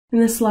In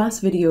this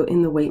last video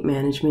in the weight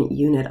management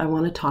unit, I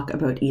want to talk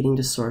about eating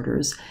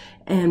disorders.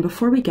 And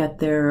before we get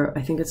there,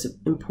 I think it's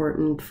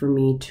important for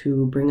me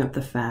to bring up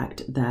the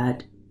fact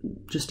that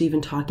just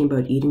even talking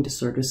about eating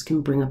disorders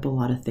can bring up a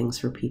lot of things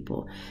for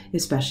people,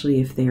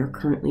 especially if they are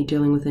currently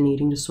dealing with an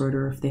eating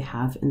disorder or if they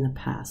have in the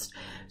past.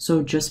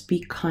 So just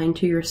be kind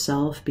to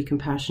yourself, be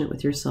compassionate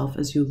with yourself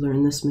as you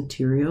learn this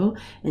material,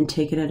 and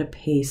take it at a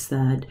pace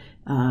that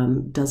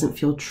doesn't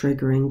feel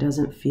triggering,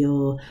 doesn't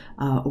feel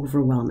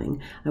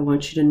overwhelming. I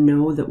want you to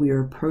know that we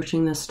are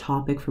approaching this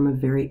topic from a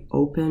very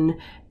open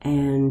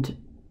and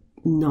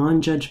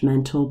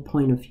non-judgmental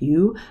point of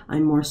view. I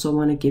more so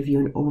want to give you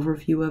an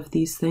overview of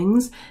these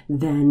things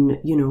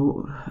than,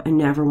 I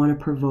never want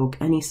to provoke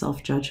any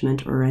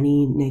self-judgment or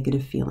any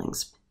negative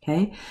feelings.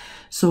 Okay,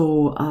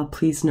 so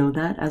please know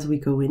that as we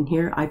go in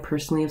here. I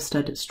personally have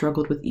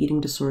struggled with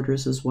eating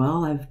disorders as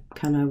well. I've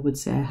would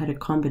say I had a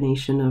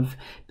combination of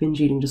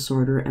binge eating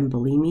disorder and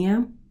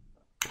bulimia.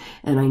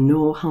 And I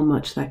know how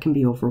much that can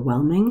be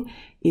overwhelming.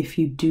 If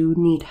you do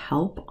need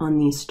help on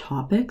these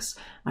topics,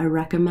 I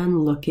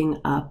recommend looking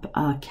up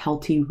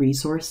Kelty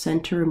Resource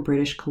Center in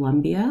British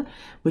Columbia,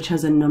 which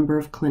has a number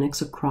of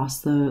clinics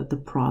across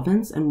the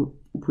province and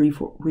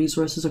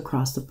resources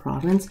across the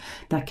province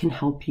that can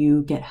help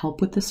you get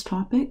help with this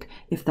topic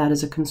if that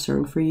is a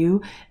concern for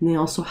you. And they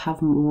also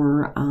have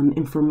more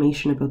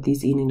information about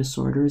these eating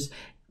disorders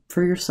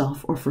for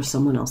yourself or for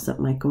someone else that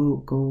might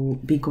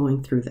be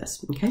going through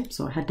this. Okay,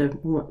 so I had to,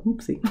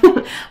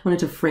 wanted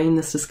to frame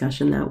this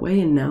discussion that way,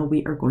 and now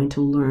we are going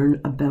to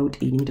learn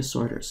about eating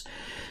disorders.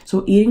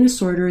 So eating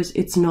disorders,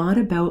 it's not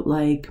about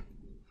like,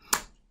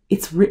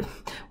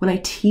 when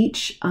I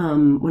teach,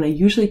 when I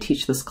usually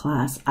teach this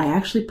class, I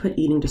actually put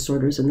eating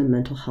disorders in the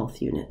mental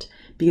health unit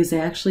because they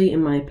actually,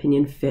 in my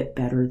opinion, fit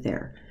better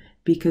there,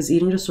 because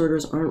eating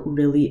disorders aren't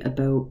really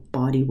about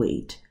body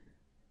weight.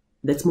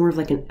 That's more of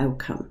like an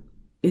outcome.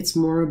 It's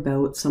more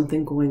about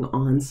something going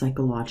on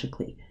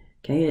psychologically,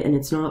 okay? And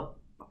it's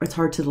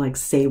hard to like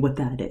say what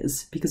that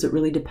is because it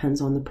really depends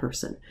on the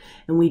person.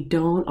 And we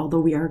don't, although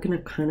we are going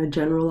to kind of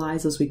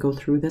generalize as we go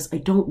through this, I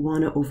don't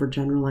want to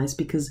overgeneralize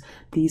because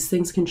these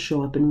things can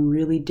show up in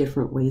really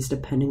different ways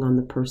depending on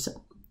the person,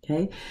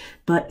 okay?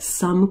 But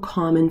some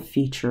common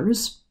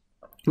features,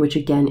 which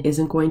again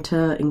isn't going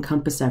to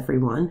encompass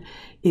everyone,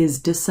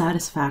 is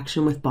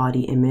dissatisfaction with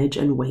body image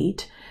and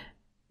weight,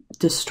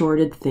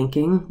 distorted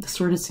thinking.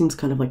 Distorted seems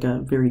kind of like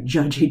a very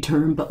judgy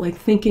term, but like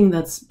thinking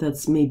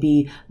that's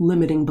maybe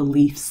limiting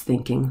beliefs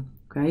thinking,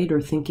 right? Or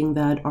thinking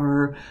that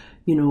our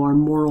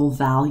moral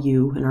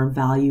value and our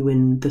value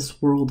in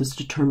this world is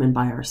determined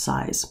by our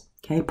size.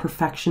 Okay,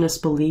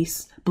 perfectionist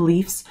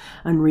beliefs,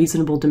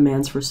 unreasonable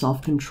demands for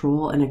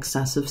self-control, and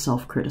excessive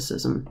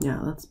self-criticism.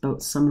 Yeah, that's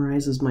about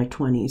summarizes my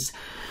 20s.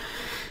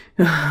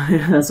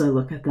 As I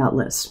look at that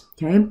list,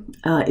 okay?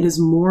 It is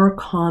more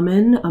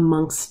common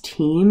amongst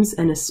teens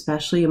and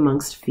especially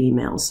amongst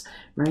females,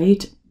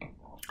 right?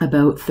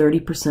 About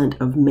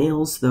 30% of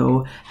males,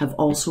 though, have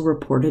also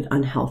reported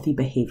unhealthy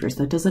behaviors.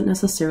 That doesn't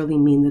necessarily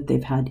mean that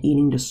they've had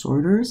eating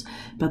disorders,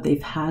 but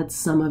they've had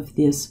some of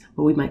this,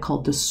 what we might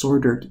call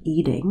disordered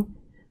eating,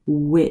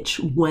 which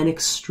when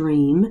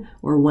extreme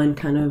or when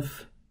kind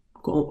of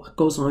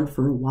goes on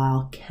for a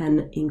while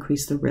can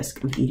increase the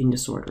risk of eating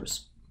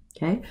disorders.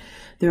 Okay,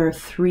 there are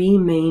 3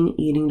 main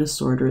eating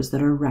disorders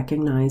that are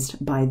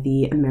recognized by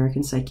the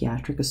American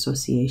Psychiatric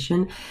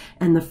Association,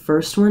 and the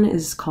first one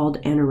is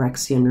called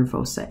anorexia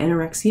nervosa.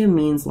 Anorexia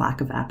means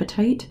lack of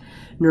appetite.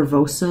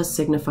 Nervosa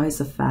signifies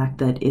the fact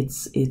that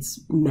it's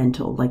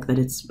mental, like that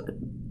it's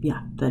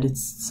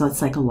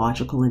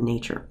psychological in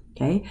nature.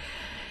 Okay,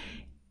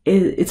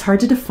 it's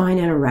hard to define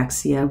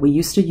anorexia. We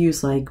used to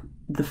use like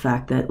the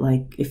fact that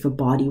like if a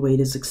body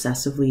weight is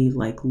excessively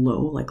like low,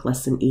 like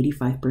less than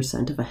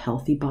 85% of a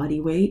healthy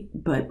body weight,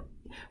 but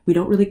we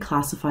don't really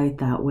classify it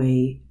that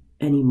way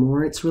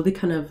anymore. It's really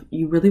kind of,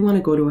 you really want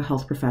to go to a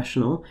health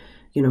professional,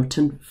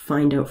 to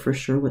find out for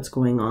sure what's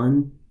going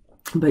on.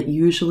 But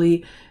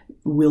usually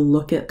we'll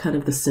look at kind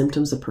of the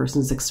symptoms a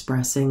person's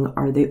expressing.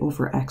 Are they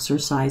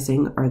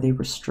over-exercising? Are they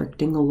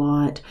restricting a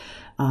lot?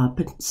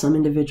 But some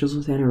individuals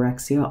with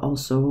anorexia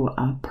also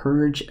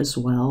purge as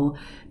well.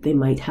 They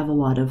might have a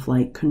lot of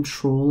like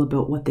control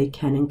about what they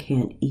can and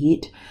can't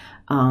eat.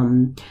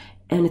 And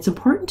it's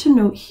important to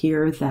note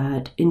here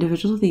that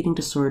individuals with eating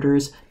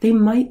disorders, they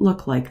might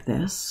look like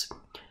this.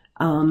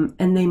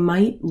 And they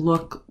might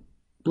look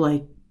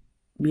like,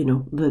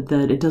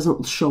 that it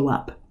doesn't show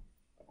up.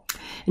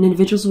 And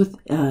individuals with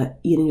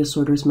eating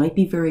disorders might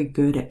be very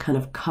good at kind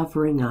of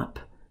covering up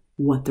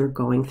what they're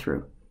going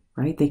through,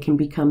 right? They can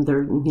become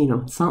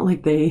it's not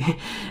like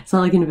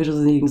individuals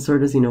with eating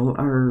disorders,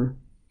 are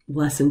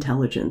less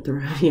intelligent.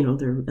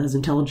 They're as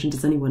intelligent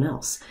as anyone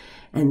else.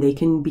 And they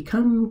can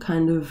become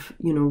kind of,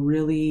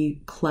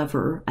 really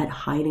clever at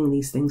hiding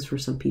these things for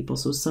some people.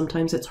 So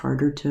sometimes it's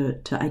harder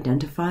to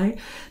identify,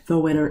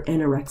 though when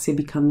anorexia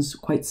becomes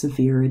quite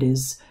severe, it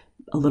is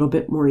a little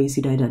bit more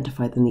easy to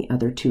identify than the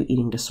other 2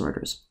 eating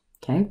disorders,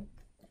 okay?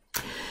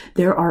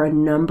 There are a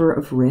number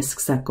of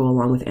risks that go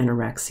along with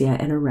anorexia.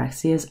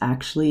 Anorexia is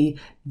actually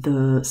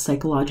the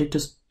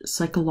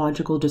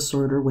psychological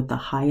disorder with the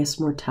highest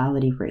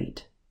mortality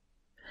rate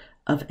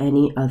of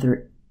any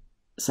other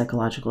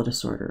psychological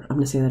disorder. I'm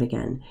going to say that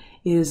again.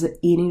 It is the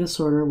eating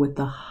disorder with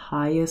the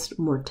highest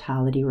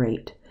mortality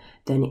rate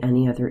than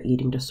any other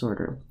eating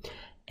disorder.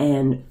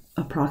 And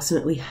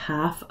approximately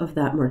half of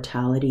that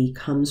mortality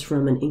comes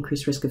from an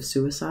increased risk of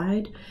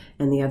suicide,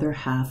 and the other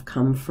half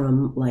come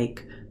from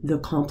like the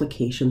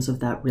complications of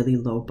that really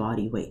low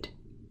body weight.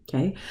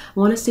 Okay, I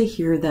want to say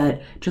here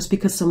that just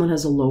because someone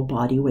has a low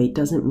body weight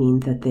doesn't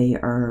mean that they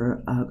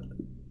are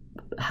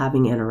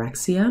having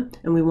anorexia,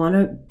 and we want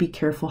to be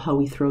careful how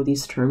we throw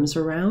these terms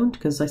around,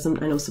 because I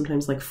know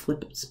sometimes like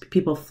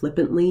people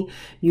flippantly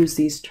use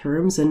these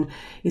terms, and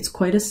it's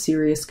quite a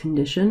serious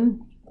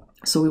condition.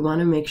 So we want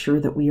to make sure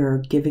that we are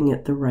giving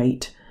it the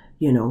right,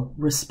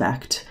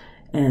 respect,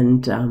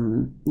 and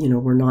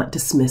we're not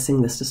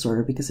dismissing this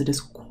disorder because it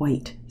is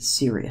quite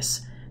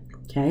serious.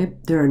 Okay,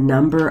 there are a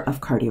number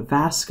of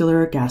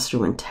cardiovascular,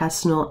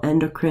 gastrointestinal,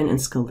 endocrine,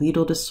 and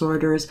skeletal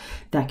disorders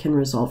that can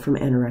result from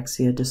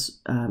anorexia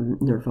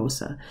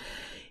nervosa.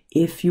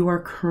 If you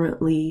are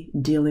currently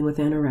dealing with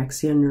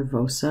anorexia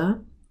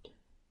nervosa,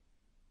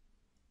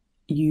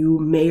 you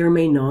may or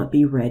may not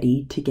be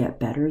ready to get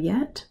better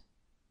yet.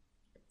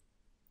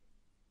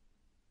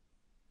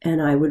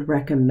 And I would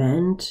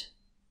recommend,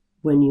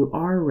 when you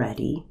are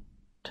ready,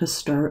 to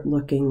start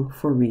looking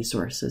for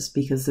resources,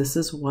 because this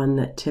is one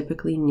that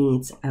typically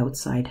needs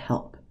outside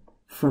help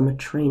from a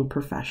trained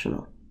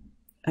professional.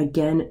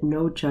 Again,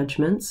 no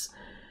judgments,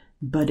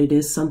 but it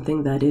is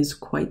something that is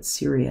quite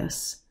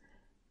serious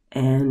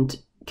and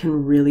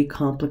can really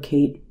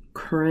complicate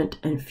current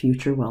and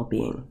future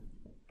well-being.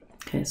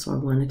 Okay, so I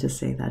wanted to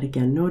say that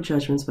again, no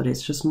judgments, but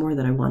it's just more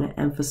that I want to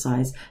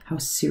emphasize how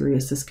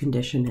serious this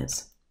condition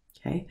is.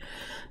 Okay,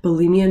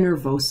 bulimia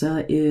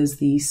nervosa is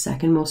the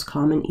second most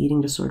common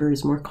eating disorder. It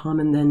is more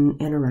common than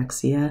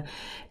anorexia,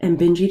 and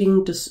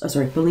bulimia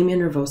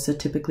nervosa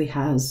typically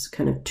has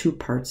kind of two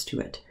parts to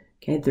it.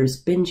 Okay, there's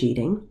binge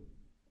eating,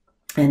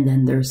 and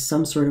then there's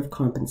some sort of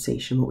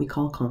compensation, what we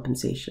call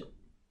compensation.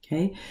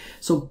 Okay,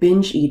 so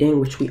binge eating,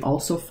 which we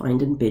also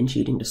find in binge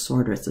eating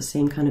disorder, it's the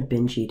same kind of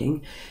binge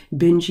eating.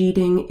 Binge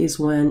eating is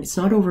when it's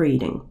not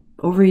overeating.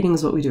 Overeating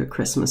is what we do at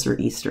Christmas or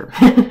Easter,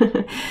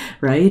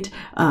 right?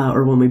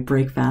 Or when we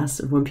break fast,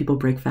 or when people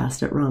break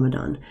fast at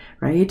Ramadan,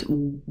 right?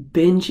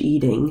 Binge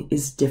eating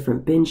is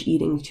different. Binge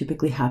eating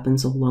typically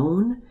happens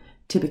alone,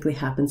 typically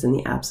happens in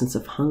the absence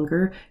of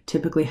hunger,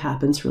 typically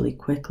happens really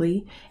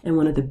quickly. And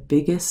one of the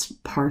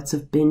biggest parts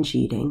of binge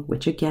eating,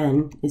 which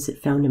again, is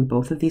it found in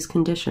both of these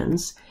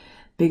conditions,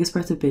 biggest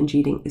parts of binge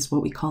eating is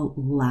what we call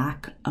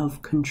lack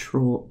of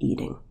control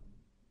eating.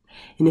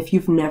 And if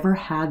you've never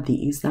had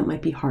these, that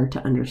might be hard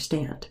to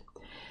understand.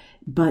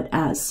 But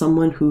as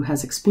someone who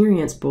has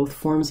experienced both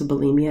forms of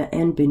bulimia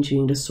and binge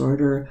eating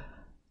disorder,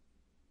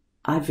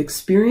 I've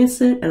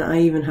experienced it, and I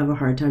even have a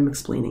hard time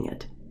explaining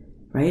it,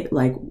 right?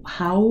 Like,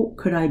 how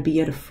could I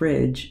be at a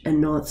fridge and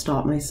not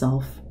stop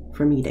myself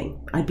from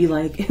eating? I'd be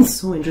like, it's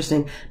so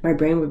interesting. My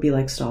brain would be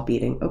like, stop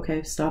eating.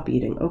 Okay, stop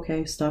eating.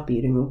 Okay, stop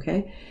eating.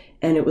 Okay.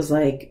 And it was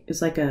like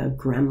a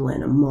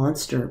gremlin, a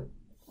monster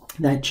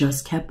that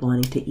just kept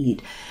wanting to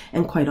eat.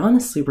 And quite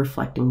honestly,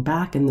 reflecting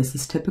back, and this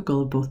is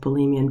typical of both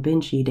bulimia and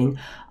binge eating,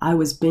 I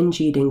was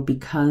binge eating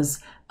because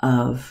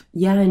of,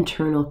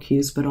 internal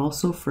cues, but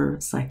also for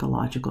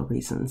psychological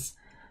reasons,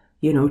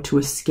 to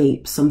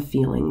escape some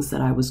feelings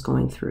that I was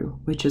going through,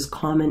 which is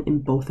common in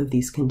both of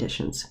these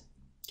conditions.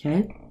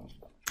 Okay.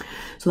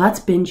 So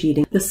that's binge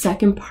eating. The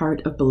second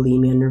part of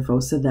bulimia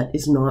nervosa that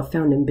is not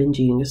found in binge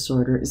eating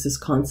disorder is this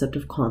concept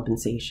of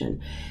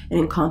compensation. And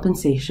in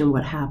compensation,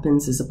 what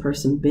happens is a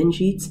person binge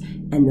eats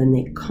and then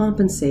they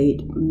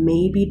compensate,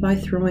 maybe by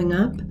throwing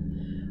up.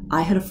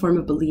 I had a form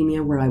of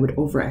bulimia where I would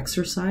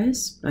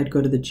over-exercise. I'd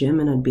go to the gym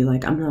and I'd be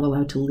like, I'm not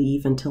allowed to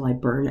leave until I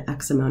burn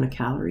X amount of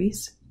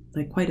calories,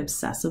 like quite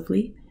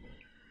obsessively,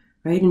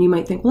 right? And you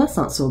might think, well, that's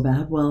not so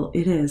bad. Well,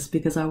 it is,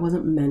 because I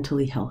wasn't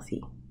mentally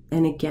healthy.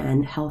 And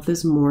again, health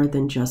is more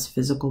than just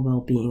physical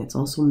well-being. It's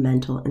also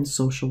mental and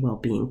social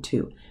well-being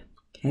too.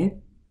 Okay.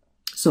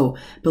 So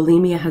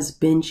bulimia has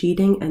binge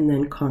eating and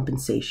then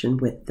compensation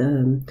with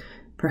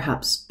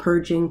perhaps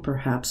purging,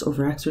 perhaps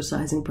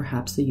over-exercising,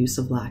 perhaps the use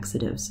of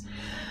laxatives.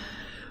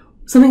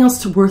 Something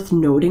else worth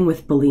noting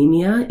with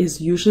bulimia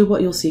is usually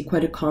what you'll see,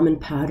 quite a common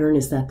pattern,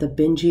 is that the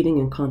binge eating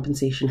and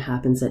compensation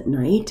happens at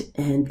night,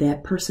 and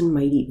that person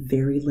might eat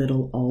very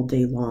little all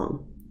day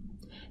long.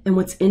 And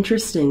what's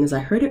interesting is I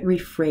heard it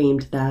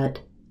reframed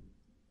that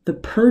the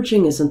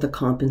purging isn't the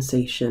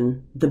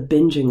compensation, the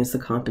binging is the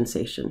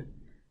compensation.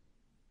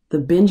 The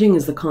binging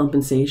is the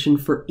compensation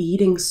for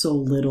eating so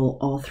little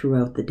all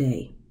throughout the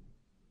day.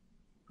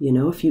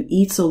 If you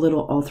eat so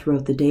little all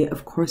throughout the day,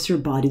 of course your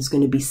body's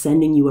going to be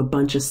sending you a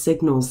bunch of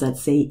signals that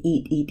say,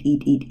 eat, eat,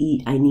 eat, eat,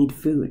 eat, I need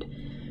food,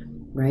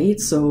 right?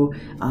 So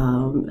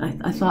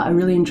I thought I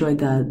really enjoyed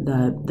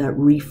that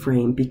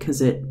reframe,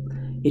 because it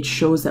it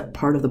shows that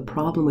part of the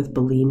problem with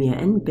bulimia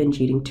and binge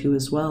eating too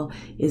as well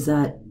is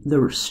that the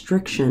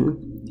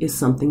restriction is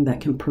something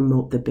that can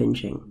promote the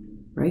binging,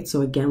 right?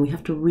 So again, we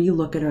have to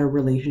relook at our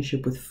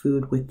relationship with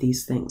food with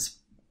these things.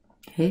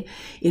 Okay,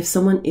 if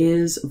someone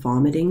is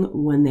vomiting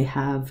when they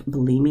have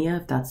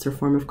bulimia, if that's their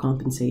form of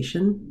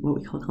compensation, what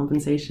we call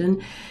compensation,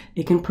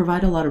 it can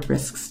provide a lot of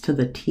risks to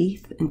the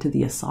teeth and to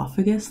the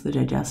esophagus, the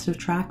digestive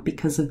tract,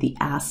 because of the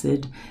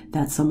acid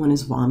that someone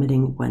is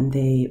vomiting when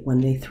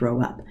they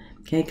throw up.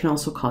 Okay, it can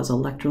also cause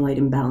electrolyte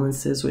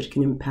imbalances, which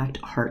can impact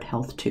heart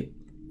health too.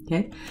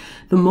 Okay,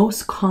 the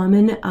most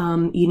common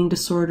eating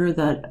disorder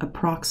that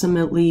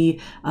approximately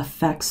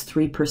affects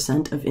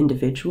 3% of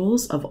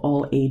individuals of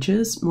all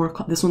ages,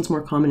 this one's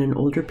more common in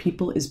older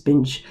people, is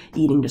binge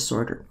eating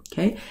disorder.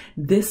 Okay,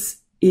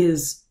 this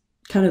is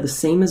kind of the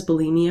same as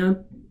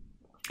bulimia,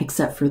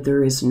 except for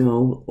there is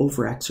no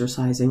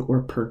overexercising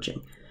or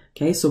purging.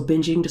 Okay, so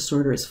binge eating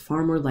disorder is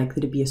far more likely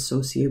to be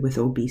associated with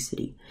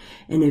obesity.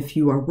 And if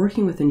you are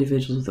working with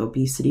individuals with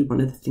obesity, one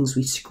of the things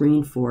we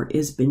screen for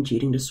is binge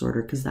eating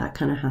disorder, because that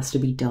kind of has to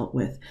be dealt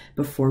with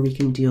before we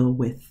can deal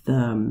with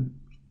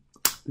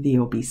the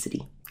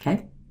obesity.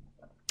 Okay.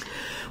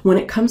 When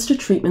it comes to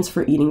treatments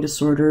for eating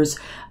disorders,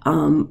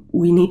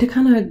 we need to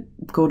kind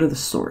of go to the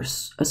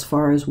source as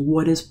far as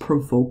what is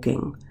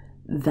provoking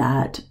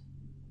that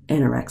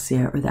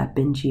anorexia or that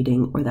binge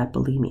eating or that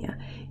bulimia.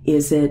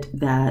 Is it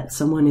that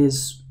someone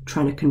is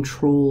trying to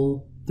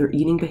control their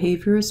eating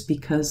behaviors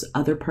because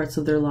other parts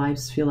of their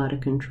lives feel out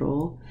of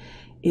control?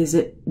 Is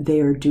it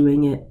they are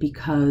doing it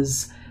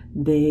because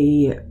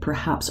they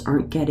perhaps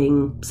aren't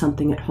getting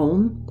something at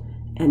home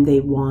and they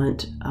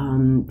want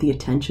the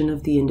attention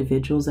of the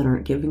individuals that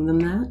aren't giving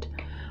them that?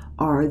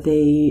 Are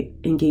they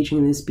engaging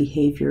in these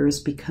behaviors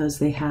because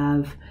they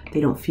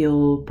don't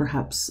feel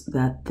perhaps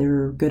that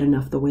they're good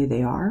enough the way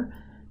they are,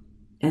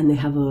 and they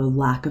have a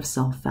lack of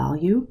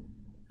self-value?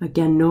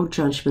 Again, no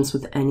judgments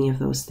with any of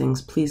those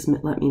things. Please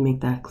let me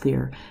make that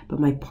clear. But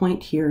my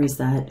point here is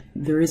that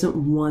there isn't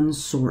one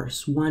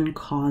source, one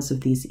cause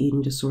of these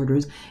eating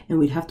disorders, and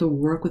we'd have to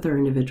work with our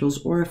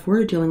individuals, or if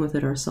we're dealing with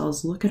it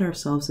ourselves, look at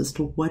ourselves as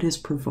to what is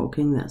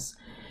provoking this.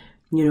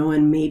 You know,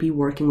 and maybe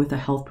working with a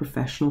health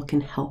professional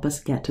can help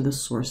us get to the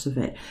source of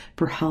it.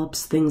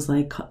 Perhaps things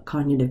like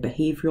cognitive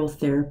behavioral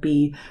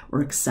therapy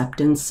or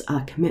acceptance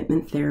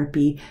commitment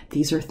therapy,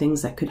 these are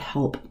things that could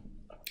help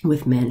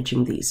with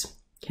managing these.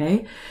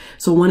 Okay,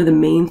 so one of the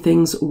main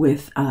things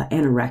with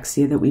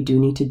anorexia that we do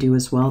need to do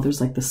as well,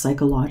 there's like the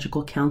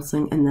psychological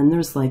counseling, and then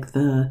there's like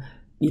the,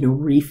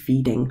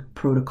 refeeding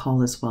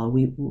protocol as well.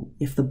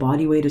 If the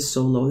body weight is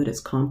so low that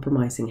it's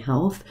compromising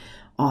health,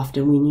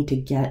 often we need to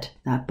get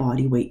that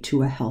body weight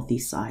to a healthy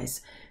size.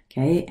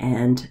 Okay,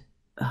 and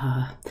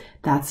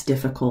that's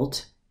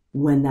difficult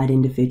when that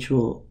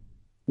individual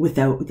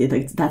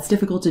that's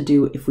difficult to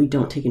do if we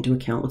don't take into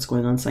account what's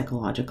going on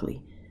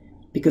psychologically.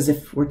 Because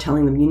if we're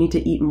telling them you need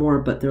to eat more,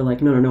 but they're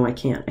like, no, I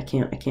can't, that's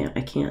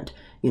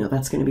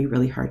going to be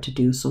really hard to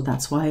do. So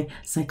that's why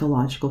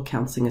psychological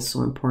counseling is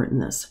so important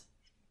in this.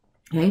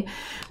 Okay,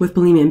 with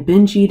bulimia and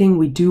binge eating,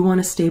 we do want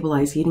to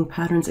stabilize eating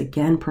patterns,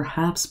 again,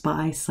 perhaps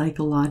by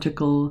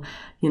psychological,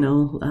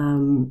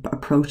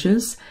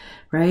 approaches,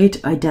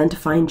 right?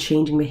 Identifying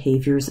changing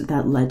behaviors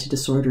that led to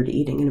disordered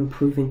eating and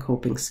improving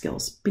coping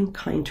skills. Being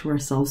kind to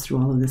ourselves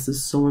through all of this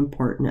is so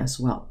important as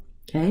well.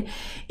 Okay,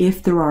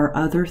 if there are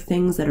other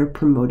things that are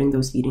promoting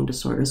those eating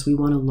disorders, we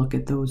want to look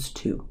at those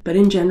too. But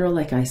in general,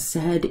 like I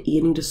said,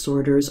 eating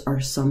disorders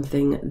are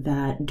something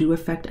that do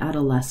affect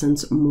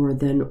adolescents more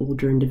than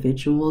older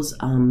individuals,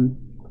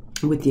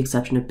 with the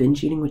exception of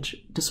binge eating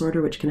disorder,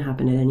 which can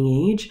happen at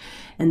any age.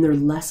 And they're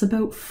less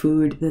about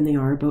food than they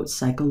are about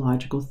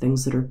psychological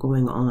things that are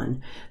going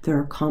on. There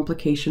are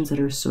complications that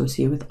are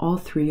associated with all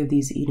three of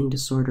these eating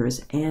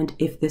disorders. And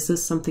if this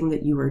is something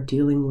that you are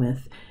dealing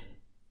with,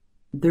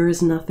 there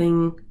is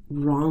nothing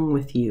wrong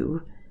with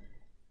you,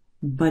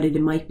 but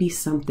it might be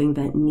something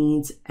that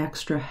needs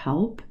extra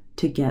help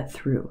to get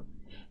through.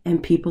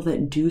 And people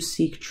that do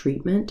seek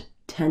treatment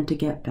tend to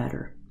get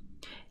better.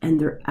 And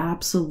there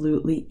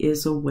absolutely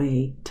is a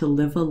way to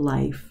live a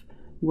life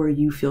where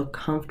you feel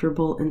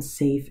comfortable and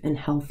safe and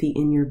healthy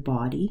in your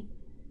body,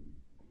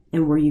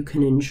 and where you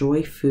can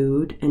enjoy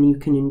food and you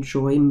can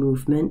enjoy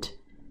movement,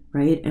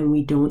 right? And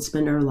we don't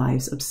spend our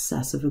lives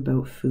obsessive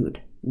about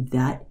food.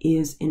 That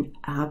is an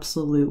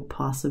absolute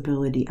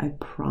possibility, I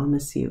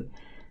promise you,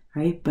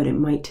 right? But it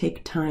might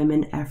take time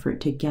and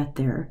effort to get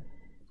there.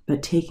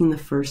 But taking the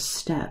first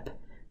step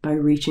by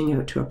reaching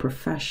out to a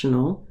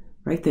professional,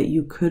 right, that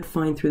you could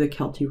find through the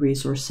Kelty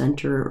Resource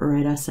Center or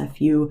at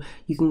SFU,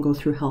 you can go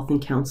through health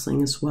and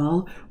counseling as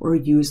well, or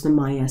use the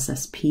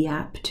MySSP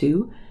app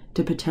too,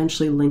 to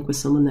potentially link with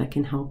someone that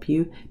can help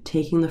you.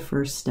 Taking the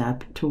first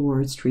step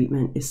towards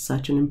treatment is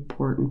such an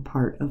important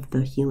part of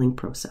the healing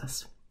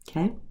process,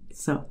 okay?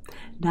 So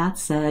that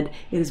said,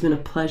 it has been a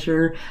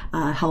pleasure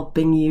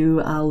helping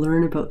you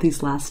learn about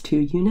these last 2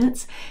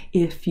 units.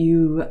 If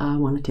you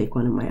want to take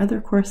one of my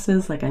other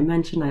courses, like I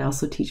mentioned, I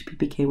also teach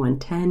BPK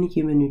 110,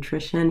 Human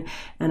Nutrition,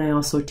 and I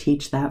also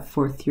teach that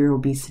 4th year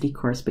obesity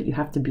course, but you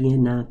have to be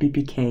in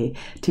BPK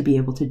to be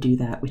able to do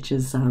that, which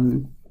is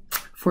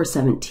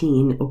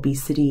 417,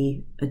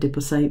 obesity,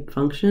 adipocyte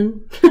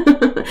function,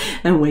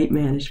 and weight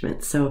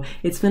management. So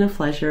it's been a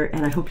pleasure,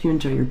 and I hope you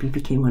enjoy your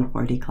BPK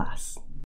 140 class.